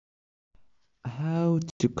how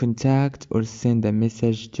to contact or send a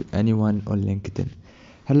message to anyone on LinkedIn.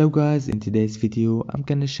 Hello guys, in today's video I'm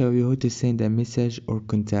gonna show you how to send a message or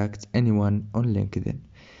contact anyone on LinkedIn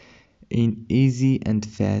in easy and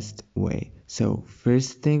fast way. So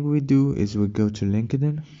first thing we do is we go to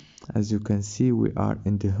LinkedIn. As you can see, we are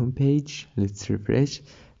in the home page. Let's refresh.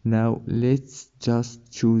 Now let's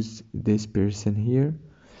just choose this person here.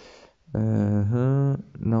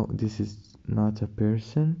 No, this is not a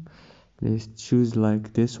person. Let's choose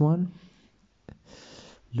like this one,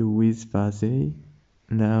 Louise Vazey.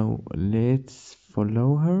 Now let's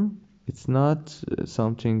follow her. It's not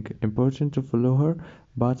something important to follow her,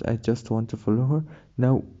 but I just want to follow her.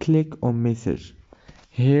 Now click on message.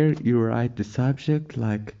 Here you write the subject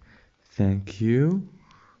like thank you,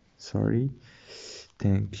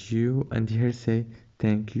 thank you, and here say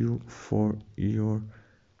thank you for your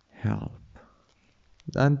help.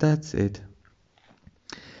 And that's it.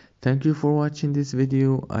 Thank you for watching this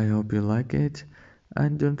video. I hope you like it,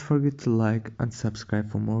 and don't forget to like and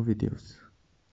subscribe for more videos.